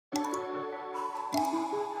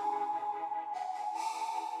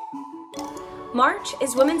March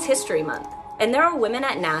is Women's History Month, and there are women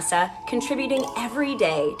at NASA contributing every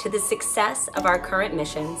day to the success of our current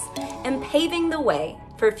missions and paving the way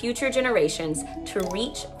for future generations to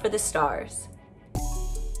reach for the stars.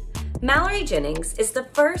 Mallory Jennings is the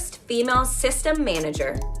first female system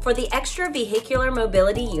manager for the Extravehicular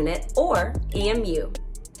Mobility Unit, or EMU.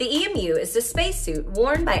 The EMU is the spacesuit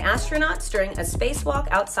worn by astronauts during a spacewalk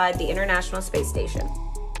outside the International Space Station.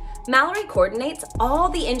 Mallory coordinates all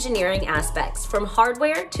the engineering aspects from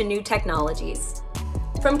hardware to new technologies.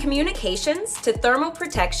 From communications to thermal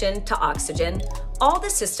protection to oxygen, all the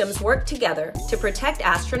systems work together to protect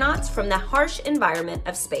astronauts from the harsh environment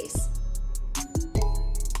of space.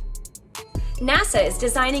 NASA is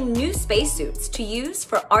designing new spacesuits to use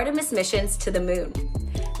for Artemis missions to the moon.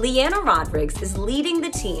 Leanna Rodrigues is leading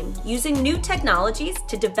the team using new technologies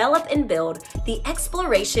to develop and build the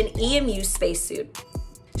Exploration EMU spacesuit.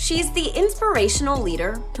 She's the inspirational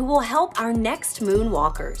leader who will help our next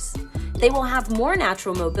moonwalkers. They will have more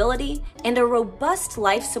natural mobility and a robust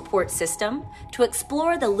life support system to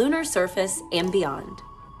explore the lunar surface and beyond.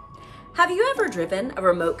 Have you ever driven a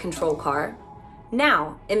remote control car?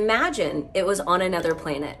 Now, imagine it was on another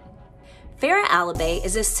planet. FARAH ALIBAY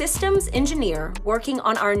is a systems engineer working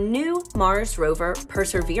on our new Mars rover,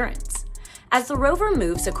 Perseverance. As the rover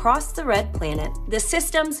moves across the red planet, the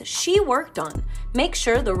systems she worked on make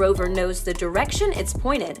sure the rover knows the direction it's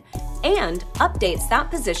pointed and updates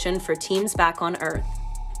that position for teams back on Earth.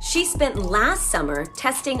 She spent last summer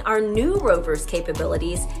testing our new rover's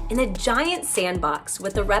capabilities in a giant sandbox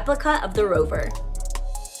with a replica of the rover.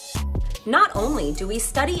 Not only do we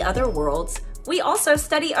study other worlds, we also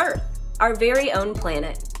study Earth, our very own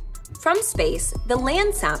planet. From space, the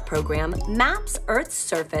Landsat program maps Earth's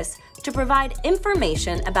surface to provide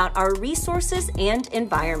information about our resources and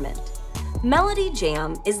environment.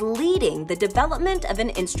 DJAM is leading the development of an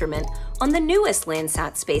instrument on the newest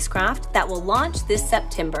Landsat spacecraft that will launch this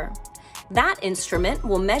September. That instrument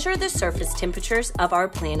will measure the surface temperatures of our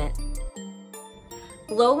planet.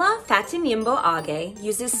 LOLA FATOYINBO AGUEH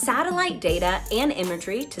uses satellite data and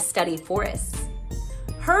imagery to study forests.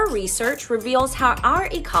 Her research reveals how our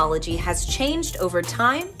ecology has changed over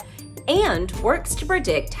time and works to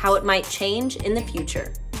predict how it might change in the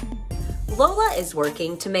future. LOLA is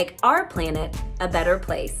working to make our planet a better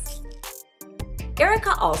place.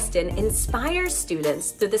 Erica Alston inspires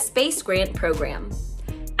students through the Space Grant program.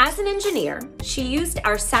 As an engineer, she used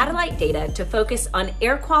our satellite data to focus on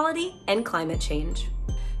air quality and climate change.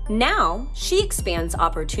 Now, she expands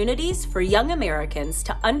opportunities for young Americans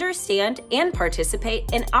to understand and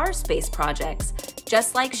participate in our space projects,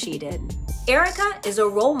 just like she did. Erica is a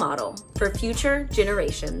role model for future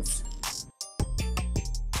generations.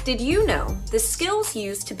 Did you know the skills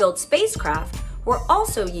used to build spacecraft were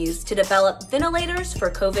also used to develop ventilators for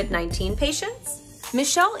COVID-19 patients?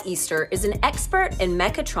 Michelle Easter is an expert in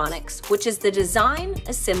mechatronics, which is the design,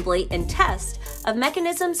 assembly, and test of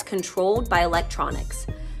mechanisms controlled by electronics.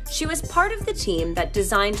 She was part of the team that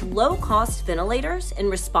designed low-cost ventilators in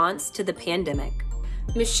response to the pandemic.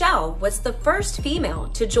 Michelle was the first female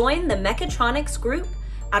to join the mechatronics group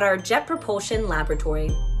at our Jet Propulsion Laboratory.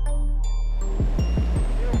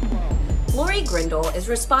 LORIE GRINDLE is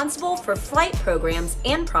responsible for flight programs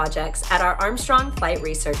and projects at our Armstrong Flight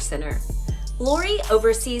Research Center. LORIE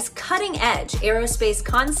oversees cutting-edge aerospace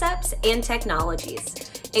concepts and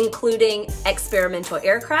technologies, including experimental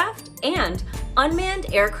aircraft and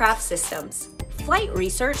unmanned aircraft systems. Flight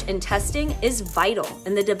research and testing is vital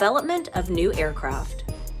in the development of new aircraft.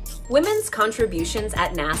 Women's contributions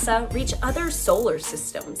at NASA reach other solar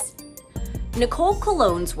systems. Nicole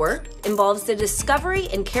Cologne's work involves the discovery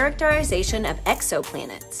and characterization of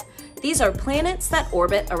exoplanets. These are planets that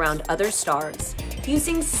orbit around other stars.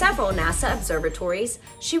 Using several NASA observatories,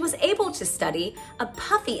 she was able to study a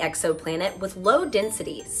puffy exoplanet with low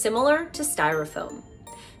density similar to styrofoam.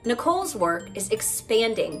 Nicole's work is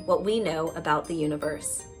expanding what we know about the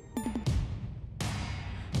universe.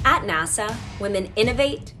 At NASA, women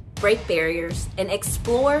innovate, break barriers, and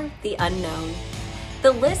explore the unknown.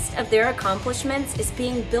 The list of their accomplishments is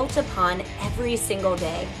being built upon every single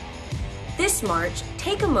day. This March,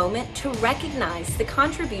 take a moment to recognize the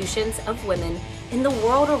contributions of women in the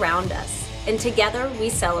world around us, and together we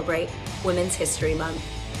celebrate Women's History Month.